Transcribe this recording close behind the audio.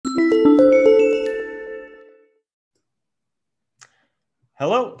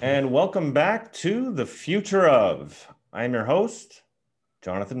Hello and welcome back to The Future Of. I'm your host,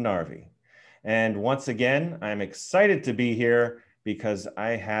 Jonathan Narvey. And once again, I'm excited to be here because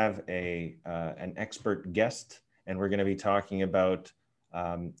I have an expert guest, and we're going to be talking about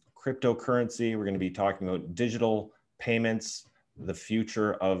cryptocurrency. We're going to be talking about digital payments, the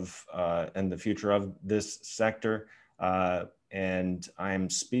future of this sector. And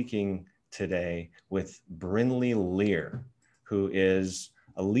I'm speaking today with Brinley Lear, who is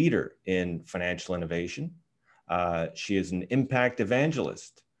a leader in financial innovation. She is an impact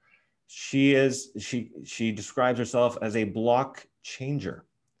evangelist. She describes herself as a block changer,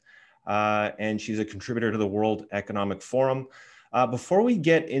 and she's a contributor to the World Economic Forum. Before we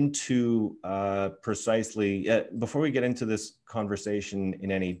get into before we get into this conversation in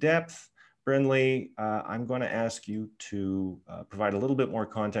any depth, Brinley, I'm going to ask you to provide a little bit more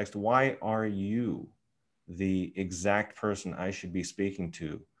context. Why are you the exact person I should be speaking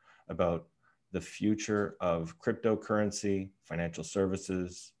to about the future of cryptocurrency, financial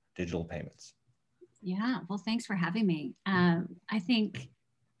services, digital payments? Yeah, well, thanks for having me. I think,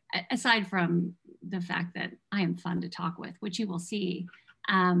 aside from the fact that I am fun to talk with, which you will see,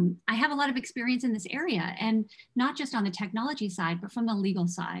 I have a lot of experience in this area, and not just on the technology side, but from the legal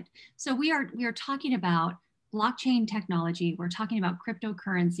side. So we are talking about blockchain technology. We're talking about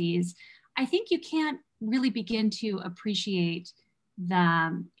cryptocurrencies. I think you can't really begin to appreciate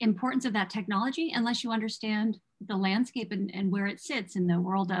the importance of that technology unless you understand the landscape and where it sits in the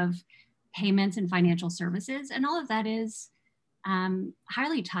world of payments and financial services. And all of that is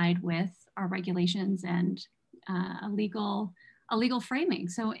highly tied with our regulations and a legal framing.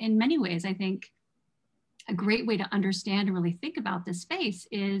 So in many ways, I think a great way to understand and really think about this space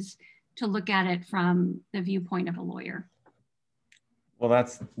is to look at it from the viewpoint of a lawyer. Well,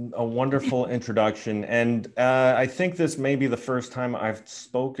 that's a wonderful introduction. And I think this may be the first time I've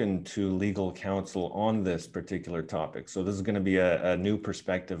spoken to legal counsel on this particular topic. So this is going to be a new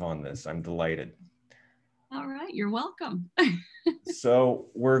perspective on this. I'm delighted. All right, you're welcome. So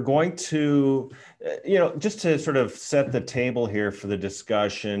we're going to, just to sort of set the table here for the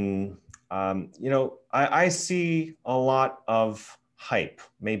discussion, I see a lot of hype.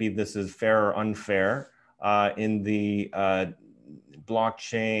 Maybe this is fair or unfair in the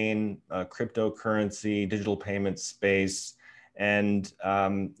blockchain, cryptocurrency, digital payment space. And,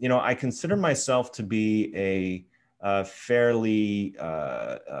 I consider myself to be a fairly,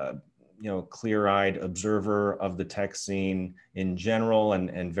 clear-eyed observer of the tech scene in general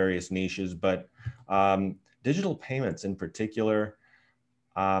and various niches, but digital payments in particular,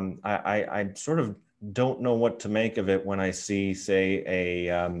 I sort of don't know what to make of it when I see, say,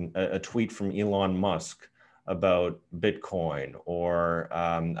 a tweet from Elon Musk about Bitcoin, or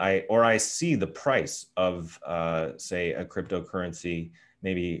I see the price of say a cryptocurrency,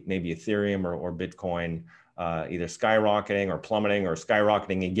 maybe Ethereum or Bitcoin, either skyrocketing or plummeting or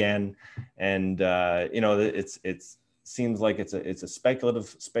skyrocketing again, and it seems like it's a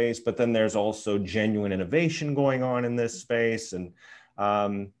speculative space, but then there's also genuine innovation going on in this space. And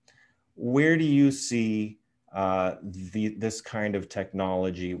where do you see this kind of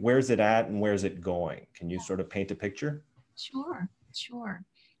technology? Where's it at and where's it going? Can you sort of paint a picture? Sure.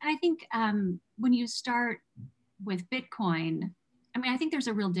 And I think when you start with Bitcoin, I think there's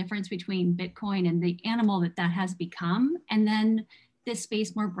a real difference between Bitcoin and the animal that has become, and then this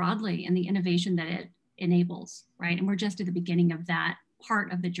space more broadly and the innovation that it enables, right? And we're just at the beginning of that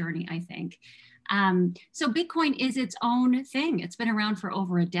part of the journey, I think. So Bitcoin is its own thing. It's been around for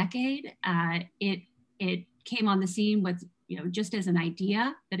over a decade. It came on the scene with, just as an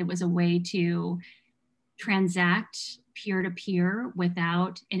idea that it was a way to transact peer-to-peer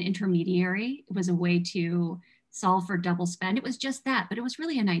without an intermediary. It was a way to solve for double spend. It was just that, but it was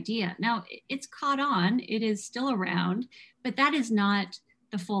really an idea. Now it's caught on, it is still around, but that is not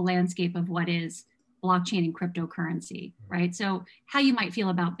the full landscape of what is blockchain and cryptocurrency, right? So how you might feel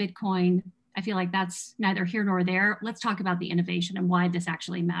about Bitcoin, I feel like that's neither here nor there. Let's talk about the innovation and why this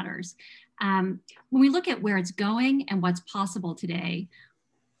actually matters. When we look at where it's going and what's possible today,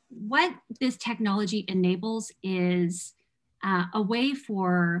 what this technology enables is a way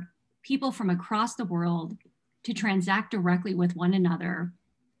for people from across the world to transact directly with one another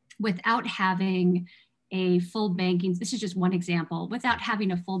without having a full banking, this is just one example, without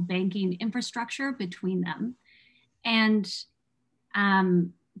having a full banking infrastructure between them. And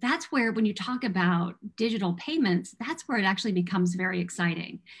that's where, when you talk about digital payments, that's where it actually becomes very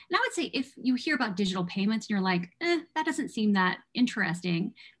exciting. And I would say if you hear about digital payments and you're like, that doesn't seem that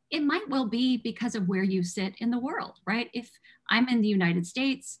interesting, it might well be because of where you sit in the world, right? If I'm in the United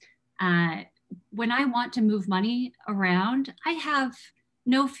States, when I want to move money around, I have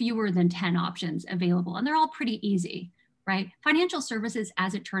no fewer than 10 options available, and they're all pretty easy, right? Financial services,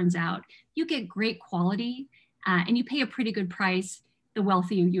 as it turns out, you get great quality and you pay a pretty good price the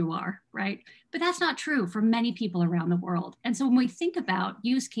wealthier you are, right? But that's not true for many people around the world. And so when we think about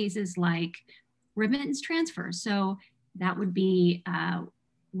use cases like remittance transfers, so that would be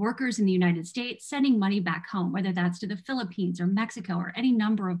workers in the United States sending money back home, whether that's to the Philippines or Mexico or any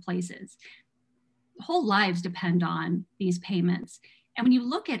number of places. Whole lives depend on these payments. And when you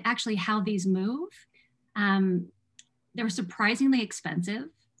look at actually how these move, they're surprisingly expensive.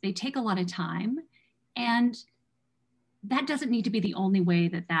 They take a lot of time. And that doesn't need to be the only way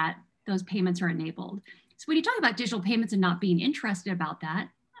that those payments are enabled. So when you talk about digital payments and not being interested about that,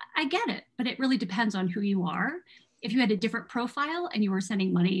 I get it, but it really depends on who you are. If you had a different profile and you were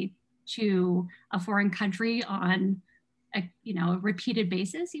sending money to a foreign country on a repeated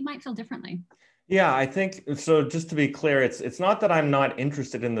basis, you might feel differently. Yeah, I think so. Just to be clear, it's not that I'm not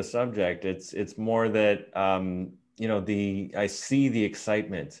interested in the subject. It's more that I see the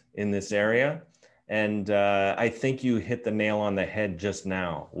excitement in this area, and I think you hit the nail on the head just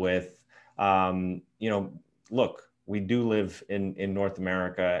now with look, we do live in North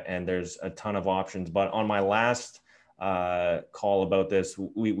America, and there's a ton of options. But on my last call about this,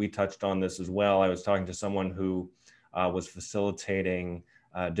 we touched on this as well. I was talking to someone who was facilitating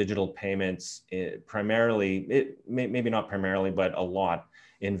digital payments, maybe not primarily, but a lot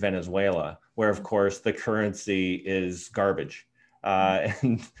in Venezuela, where of course the currency is garbage,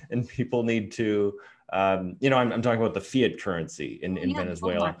 and people need to, I'm talking about the fiat currency in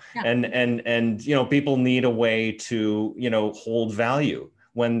Venezuela, yeah. and people need a way to hold value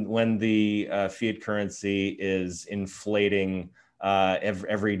when the fiat currency is inflating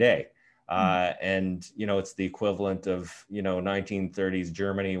every day. And it's the equivalent of 1930s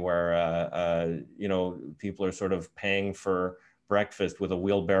Germany, where people are sort of paying for breakfast with a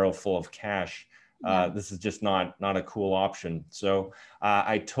wheelbarrow full of cash. This is just not a cool option. So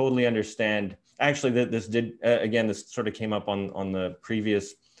I totally understand. Actually, this did again. This sort of came up on the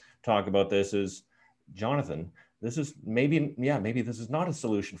previous talk about this. Is Jonathan? This is maybe this is not a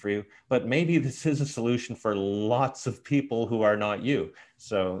solution for you, but maybe this is a solution for lots of people who are not you.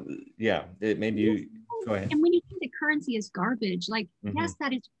 So maybe you go ahead. And when you think the currency is garbage, yes,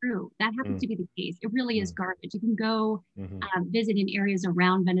 that is true. That happens to be the case. It really is garbage. You can go visit in areas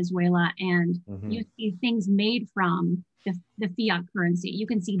around Venezuela and you see things made from the fiat currency. You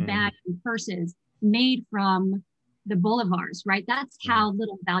can see bags and purses made from the bolivars, right? That's how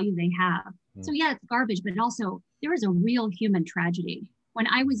little value they have. So yeah, it's garbage, but also there is a real human tragedy. When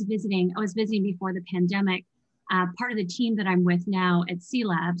I was visiting before the pandemic, part of the team that I'm with now at C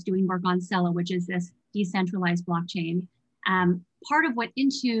Labs doing work on Celo, which is this decentralized blockchain. Part of what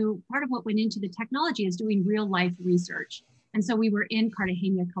went into the technology is doing real life research. And so we were in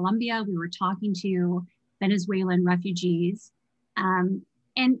Cartagena, Colombia. We were talking to Venezuelan refugees.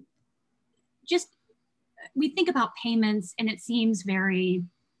 And just, we think about payments and it seems very,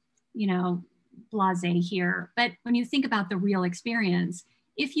 blasé here. But when you think about the real experience,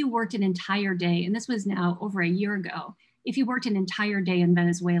 if you worked an entire day, and this was now over a year ago, if you worked an entire day in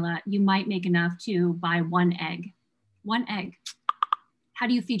Venezuela, you might make enough to buy one egg. One egg. How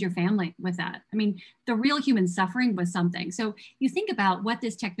do you feed your family with that? I mean, the real human suffering was something. So you think about what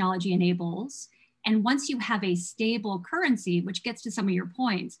this technology enables. And once you have a stable currency, which gets to some of your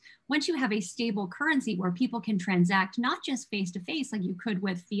points, once you have a stable currency where people can transact not just face to face like you could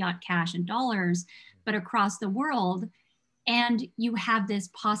with fiat cash and dollars, but across the world, and you have this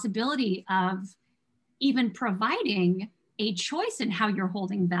possibility of even providing a choice in how you're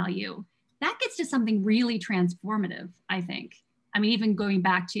holding value, that gets to something really transformative, I think. I mean, even going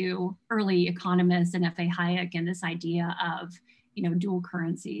back to early economists and F.A. Hayek and this idea of, dual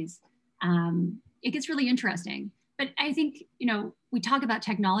currencies. It gets really interesting. But I think, we talk about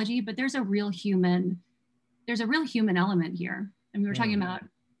technology, but there's a real human element here. And we were talking about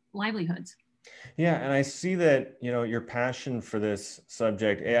livelihoods. Yeah, and I see that, your passion for this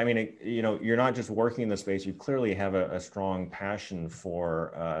subject, I mean, you're not just working in the space, you clearly have a strong passion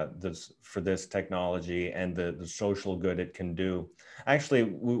for this technology and the social good it can do. Actually,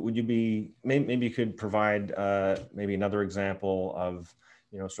 would you be, maybe you could provide maybe another example of,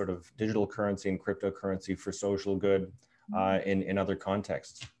 sort of digital currency and cryptocurrency for social good in other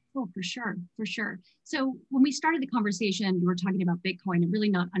contexts? Oh, for sure. So when we started the conversation, we were talking about Bitcoin and really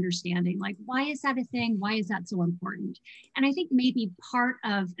not understanding, why is that a thing? Why is that so important? And I think maybe part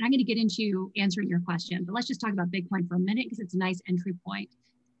of, and I'm going to get into answering your question, but let's just talk about Bitcoin for a minute because it's a nice entry point.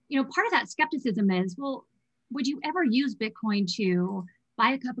 Part of that skepticism is, well, would you ever use Bitcoin to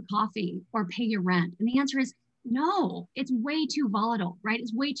buy a cup of coffee or pay your rent? And the answer is No, it's way too volatile, right?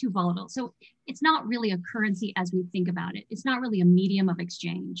 It's way too volatile. So it's not really a currency as we think about it. It's not really a medium of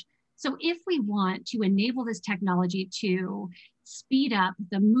exchange. So if we want to enable this technology to speed up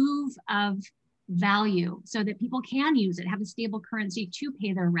the move of value so that people can use it, have a stable currency to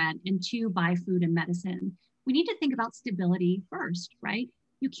pay their rent and to buy food and medicine, we need to think about stability first, right?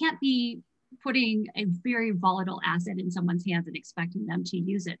 You can't be putting a very volatile asset in someone's hands and expecting them to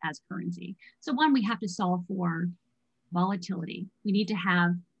use it as currency. So one, we have to solve for volatility. We need to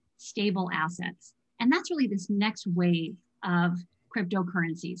have stable assets. And that's really this next wave of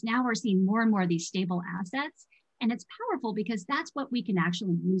cryptocurrencies. Now we're seeing more and more of these stable assets. And it's powerful because that's what we can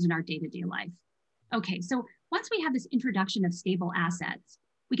actually use in our day-to-day life. Okay, so once we have this introduction of stable assets,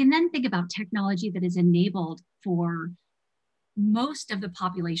 we can then think about technology that is enabled for most of the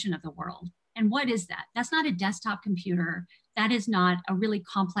population of the world. And what is that? That's not a desktop computer. That is not a really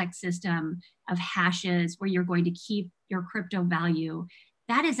complex system of hashes where you're going to keep your crypto value.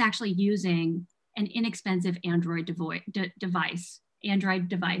 That is actually using an inexpensive Android device,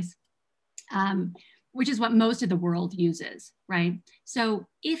 which is what most of the world uses, right? So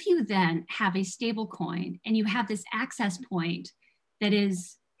if you then have a stable coin and you have this access point that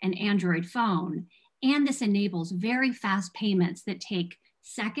is an Android phone, and this enables very fast payments that take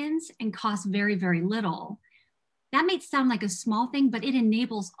seconds and cost very, very little. That may sound like a small thing, but it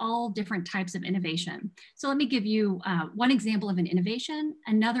enables all different types of innovation. So let me give you one example of an innovation,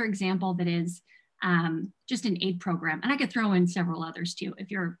 another example that is just an aid program. And I could throw in several others too,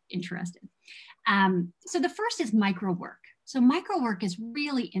 if you're interested. So the first is micro work. So micro work is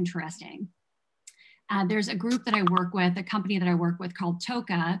really interesting. There's a group that I work with, a company that I work with called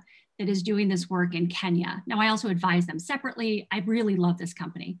Toka, that is doing this work in Kenya. Now, I also advise them separately. I really love this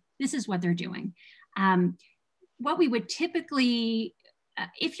company. This is what they're doing. What we would typically,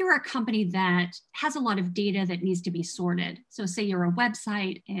 if you're a company that has a lot of data that needs to be sorted, so say you're a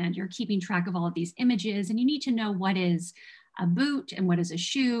website and you're keeping track of all of these images and you need to know what is a boot and what is a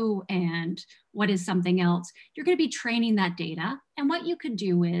shoe and what is something else, you're going to be training that data. And what you could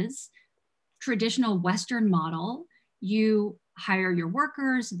do is traditional Western model, you hire your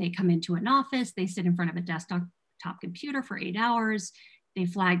workers, they come into an office, they sit in front of a desktop computer for 8 hours, they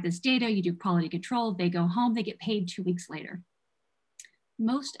flag this data, you do quality control, they go home, they get paid 2 weeks later.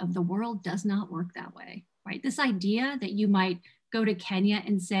 Most of the world does not work that way, right? This idea that you might go to Kenya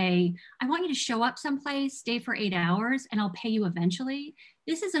and say, I want you to show up someplace, stay for 8 hours, and I'll pay you eventually.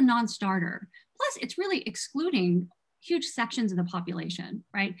 This is a non-starter. Plus, it's really excluding huge sections of the population,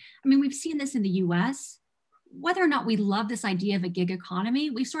 right? I mean, we've seen this in the US. Whether or not we love this idea of a gig economy,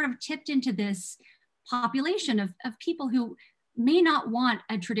 we've sort of tipped into this population of people who may not want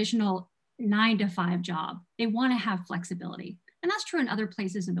a traditional 9-to-5 job. They want to have flexibility. And that's true in other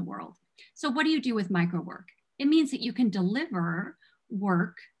places in the world. So what do you do with micro work? It means that you can deliver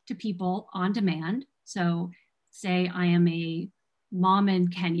work to people on demand. So say I am a mom in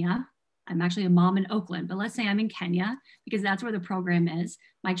Kenya. I'm actually a mom in Oakland, but let's say I'm in Kenya because that's where the program is.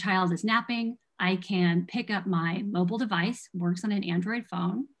 My child is napping. I can pick up my mobile device, works on an Android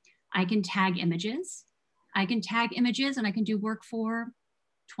phone. I can tag images. I can tag images and I can do work for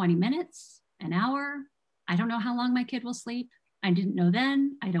 20 minutes, an hour. I don't know how long my kid will sleep. I didn't know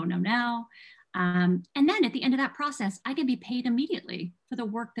then, I don't know now. And then at the end of that process, I can be paid immediately for the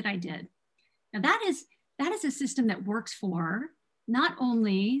work that I did. Now that is a system that works for not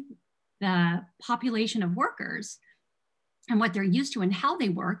only the population of workers, and what they're used to and how they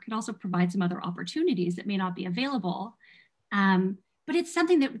work. It also provides some other opportunities that may not be available. But it's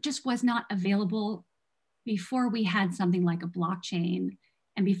something that just was not available before we had something like a blockchain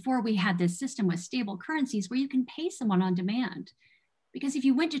and before we had this system with stable currencies where you can pay someone on demand. Because if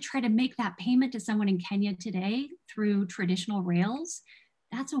you went to try to make that payment to someone in Kenya today through traditional rails,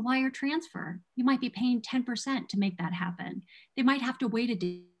 that's a wire transfer. You might be paying 10% to make that happen. They might have to wait a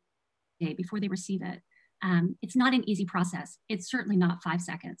day before they receive it. It's not an easy process. It's certainly not 5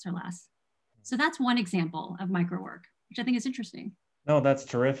 seconds or less. So that's one example of micro work, which I think is interesting. No, that's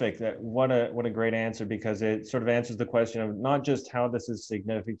terrific. What a great answer, because it sort of answers the question of not just how this is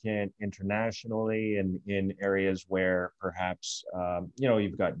significant internationally and in areas where perhaps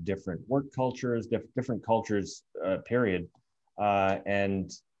you've got different work cultures, different cultures, period,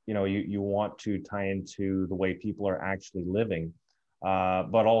 and you want to tie into the way people are actually living.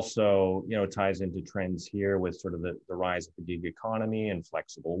 But also, ties into trends here with sort of the rise of the gig economy and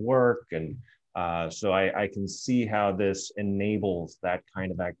flexible work. And so I can see how this enables that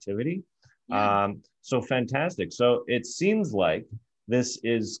kind of activity. Yeah. So fantastic. So it seems like this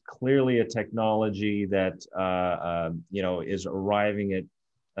is clearly a technology that, is arriving at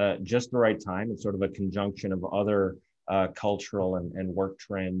just the right time. It's sort of a conjunction of other cultural and work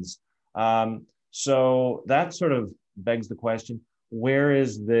trends. So that sort of begs the question, where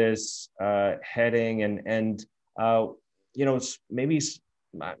is this heading? And you know, maybe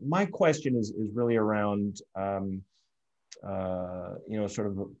my question is really around, you know, sort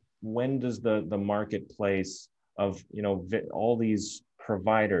of when does the marketplace of, you know, all these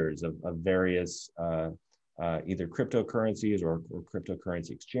providers of various either cryptocurrencies or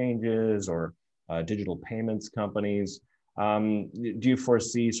cryptocurrency exchanges or digital payments companies, do you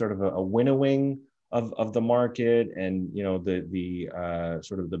foresee sort of a winnowing of the market, and, you know, the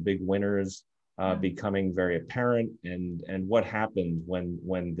sort of the big winners becoming very apparent, and what happens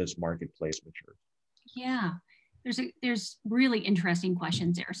when this marketplace matures? Yeah, there's really interesting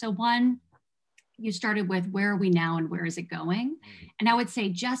questions there. So one, you started with where are we now and where is it going? And I would say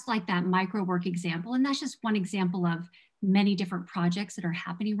just like that micro work example, and that's just one example of many different projects that are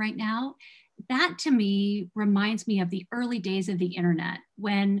happening right now. That to me reminds me of the early days of the internet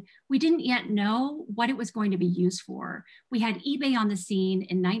when we didn't yet know what it was going to be used for. We had eBay on the scene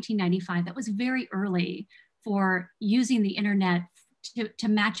in 1995. That was very early for using the internet to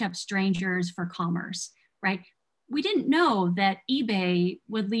match up strangers for commerce, right? We didn't know that eBay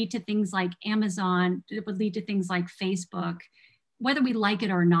would lead to things like Amazon, it would lead to things like Facebook, whether we like it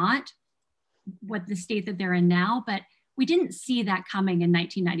or not, what the state that they're in now, but we didn't see that coming in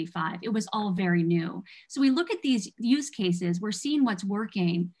 1995. It was all very new. So we look at these use cases, we're seeing what's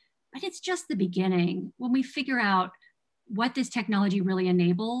working, but it's just the beginning. When we figure out what this technology really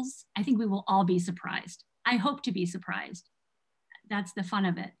enables, I think we will all be surprised. I hope to be surprised. That's the fun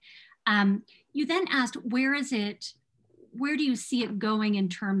of it. You then asked, where do you see it going in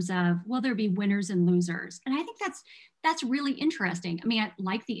terms of, will there be winners and losers? And I think that's really interesting. I mean,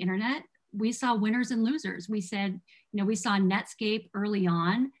 like the internet, we saw winners and losers. We said, you know, we saw Netscape early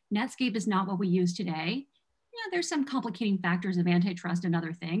on. Netscape is not what we use today. You know, there's some complicating factors of antitrust and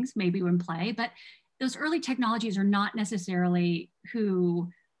other things maybe in play, but those early technologies are not necessarily who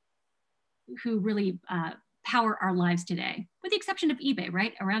really power our lives today, with the exception of eBay,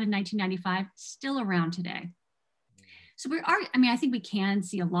 right? Around in 1995, still around today. So I think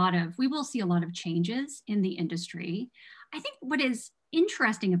we will see a lot of changes in the industry. I think what is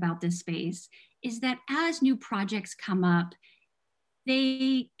interesting about this space is that as new projects come up,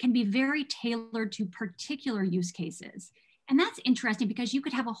 they can be very tailored to particular use cases. And that's interesting because you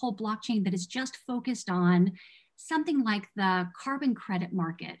could have a whole blockchain that is just focused on something like the carbon credit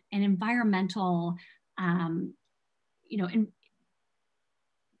market and environmental, you know, and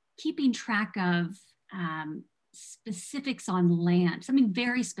keeping track of specifics on land, something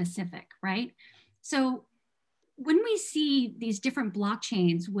very specific, right? So when we see these different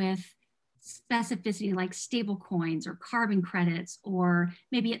blockchains with specificity like stable coins or carbon credits, or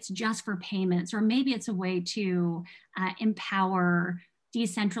maybe it's just for payments, or maybe it's a way to empower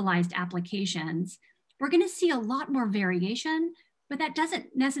decentralized applications, we're going to see a lot more variation, but that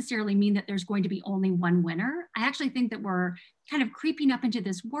doesn't necessarily mean that there's going to be only one winner. I actually think that we're kind of creeping up into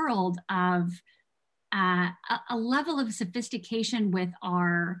this world of a level of sophistication with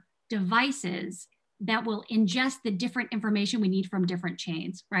our devices that will ingest the different information we need from different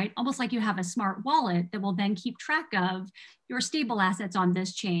chains, right? Almost like you have a smart wallet that will then keep track of your stable assets on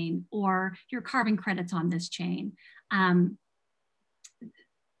this chain or your carbon credits on this chain. I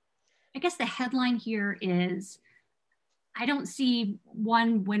guess the headline here is, I don't see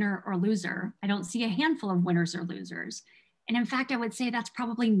one winner or loser. I don't see a handful of winners or losers. And in fact, I would say that's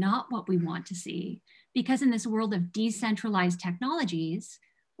probably not what we want to see, because in this world of decentralized technologies,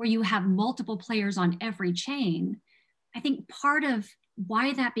 where you have multiple players on every chain, I think part of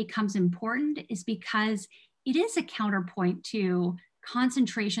why that becomes important is because it is a counterpoint to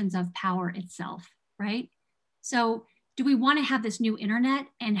concentrations of power itself, right? So do we want to have this new internet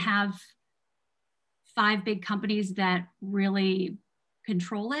and have 5 big companies that really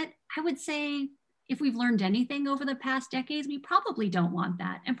control it? I would say if we've learned anything over the past decades, we probably don't want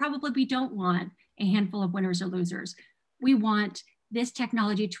that. And probably we don't want a handful of winners or losers. We want this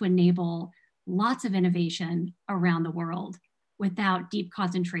technology to enable lots of innovation around the world without deep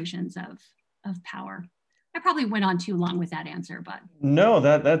concentrations of power. I probably went on too long with that answer, but. No,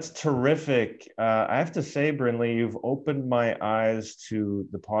 that's terrific. I have to say, Brinley, you've opened my eyes to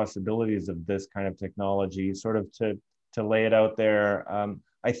the possibilities of this kind of technology, sort of to lay it out there.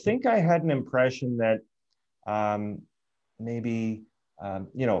 I think I had an impression that maybe,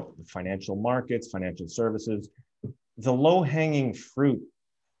 you know, financial markets, financial services, the low-hanging fruit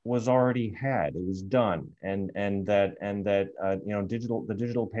was already had. It was done, and that you know, the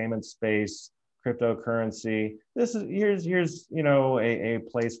digital payment space cryptocurrency. This is here's you know a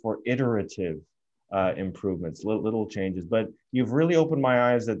place for iterative improvements, little changes. But you've really opened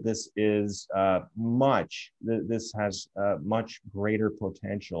my eyes that this is this has much greater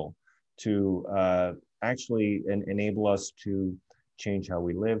potential to actually enable us to change how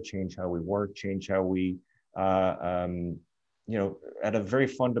we live, change how we work, change how we, you know, at a very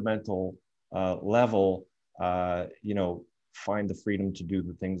fundamental level, you know, find the freedom to do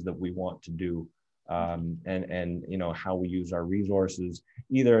the things that we want to do, and you know how we use our resources,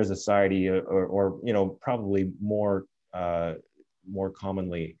 either as a society or you know probably more more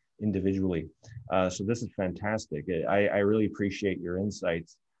commonly individually. So this is fantastic. I really appreciate your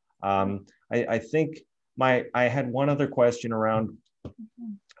insights. I think I had one other question around,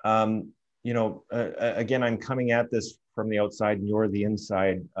 you know, again, I'm coming at this from the outside and you're the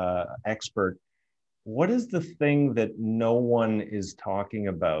inside expert. What is the thing that no one is talking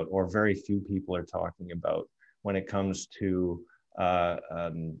about, or very few people are talking about, when it comes to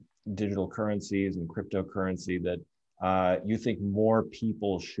digital currencies and cryptocurrency that you think more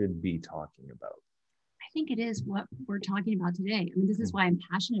people should be talking about? I think it is what we're talking about today. I mean, this is why I'm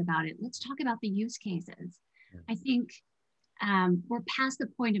passionate about it. Let's talk about the use cases. I think we're past the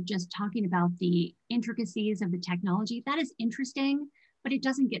point of just talking about the intricacies of the technology. That is interesting, but it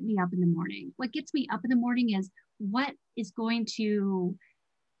doesn't get me up in the morning. What gets me up in the morning is what this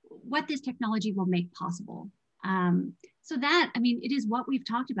technology will make possible. So that, I mean, it is what we've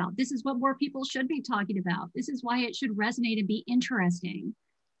talked about. This is what more people should be talking about. This is why it should resonate and be interesting.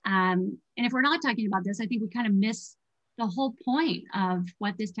 And if we're not talking about this, I think we kind of miss the whole point of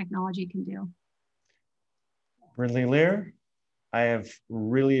what this technology can do. Brindley Lear, I have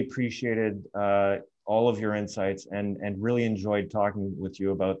really appreciated all of your insights and really enjoyed talking with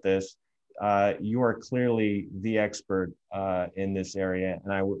you about this. You are clearly the expert in this area,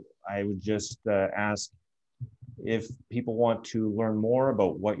 and I would just ask if people want to learn more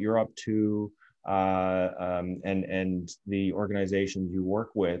about what you're up to and the organizations you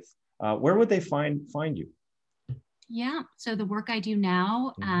work with, where would they find you? Yeah, so the work I do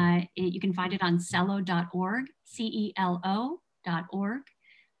now, you can find it on celo.org, CELO.org.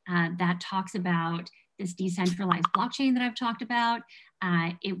 That talks about this decentralized blockchain that I've talked about.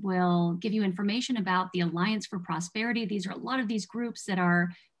 It will give you information about the Alliance for Prosperity. These are a lot of these groups that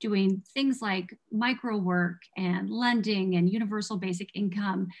are doing things like micro work and lending and universal basic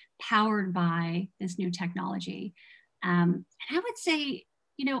income powered by this new technology. And I would say,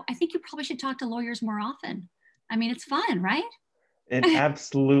 you know, I think you probably should talk to lawyers more often. I mean, it's fun, right? It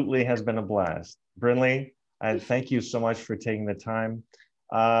absolutely has been a blast. Brindley, thank you so much for taking the time.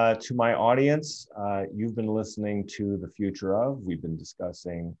 To my audience, you've been listening to The Future Of. We've been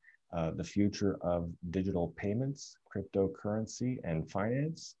discussing the future of digital payments, cryptocurrency, and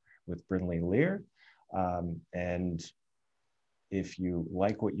finance with Brindley Lear. And if you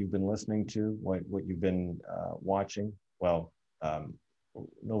like what you've been listening to, what you've been watching, well,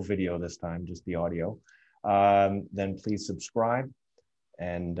 no video this time, just the audio, then please subscribe.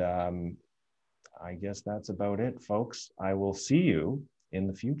 And I guess that's about it, folks. I will see you in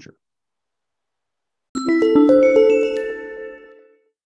the future.